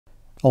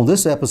On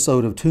this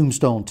episode of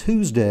Tombstone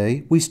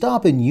Tuesday, we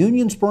stop in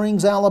Union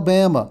Springs,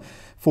 Alabama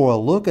for a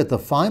look at the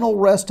final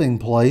resting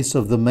place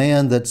of the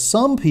man that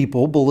some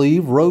people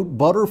believe wrote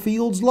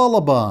Butterfield's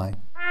Lullaby.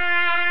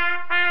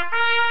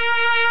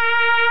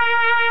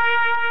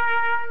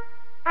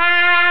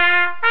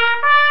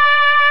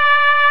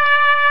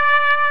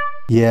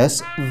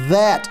 Yes,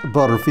 that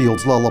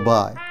Butterfield's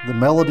Lullaby, the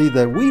melody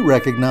that we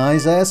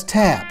recognize as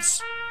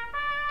taps.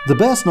 The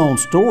best-known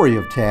story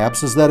of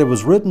taps is that it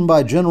was written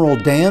by General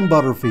Dan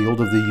Butterfield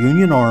of the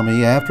Union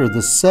Army after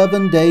the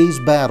 7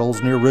 days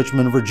battles near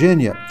Richmond,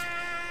 Virginia.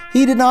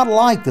 He did not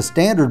like the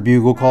standard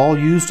bugle call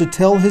used to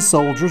tell his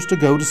soldiers to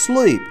go to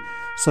sleep,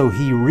 so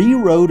he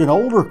rewrote an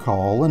older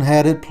call and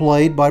had it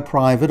played by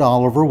Private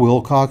Oliver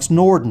Wilcox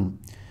Norden.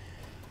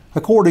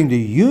 According to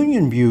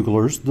Union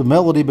buglers, the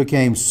melody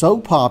became so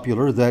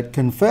popular that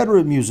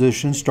Confederate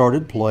musicians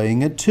started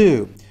playing it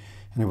too.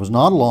 And it was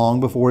not long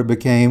before it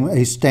became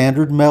a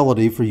standard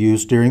melody for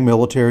use during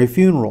military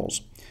funerals.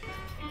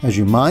 As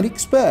you might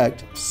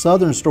expect,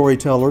 Southern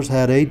storytellers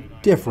had a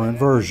different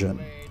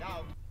version.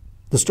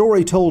 The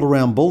story told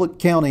around Bullitt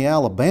County,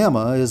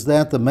 Alabama, is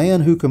that the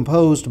man who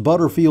composed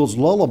Butterfield's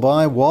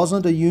Lullaby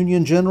wasn't a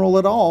Union general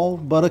at all,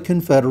 but a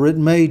Confederate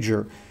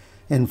major.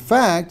 In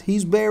fact,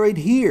 he's buried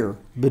here,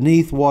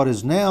 beneath what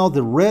is now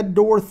the Red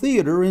Door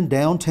Theater in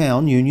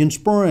downtown Union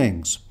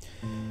Springs.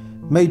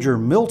 Major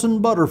Milton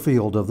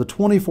Butterfield of the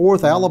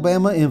 24th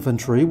Alabama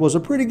Infantry was a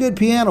pretty good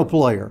piano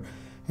player,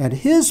 and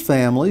his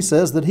family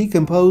says that he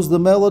composed the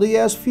melody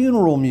as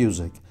funeral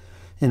music.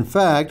 In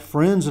fact,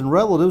 friends and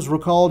relatives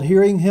recalled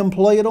hearing him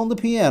play it on the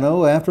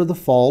piano after the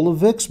fall of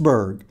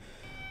Vicksburg.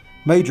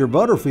 Major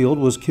Butterfield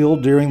was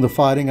killed during the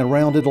fighting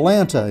around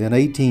Atlanta in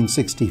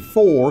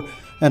 1864,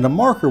 and a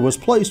marker was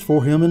placed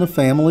for him in a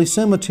family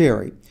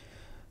cemetery.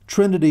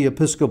 Trinity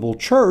Episcopal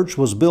Church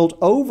was built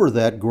over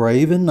that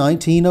grave in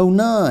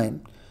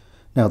 1909.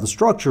 Now, the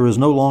structure is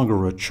no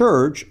longer a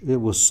church.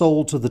 It was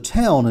sold to the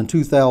town in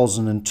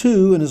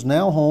 2002 and is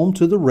now home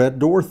to the Red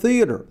Door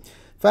Theater.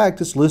 In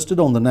fact, it's listed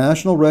on the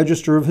National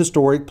Register of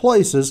Historic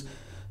Places,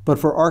 but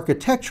for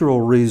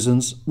architectural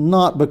reasons,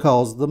 not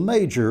because the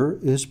major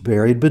is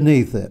buried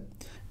beneath it.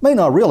 It may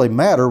not really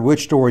matter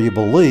which story you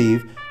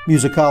believe.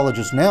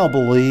 Musicologists now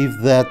believe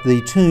that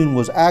the tune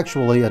was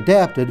actually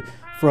adapted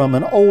from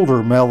an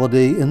older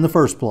melody in the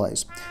first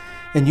place.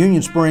 In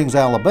Union Springs,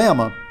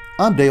 Alabama,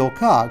 I'm Dale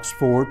Cox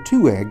for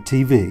 2 Egg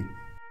TV.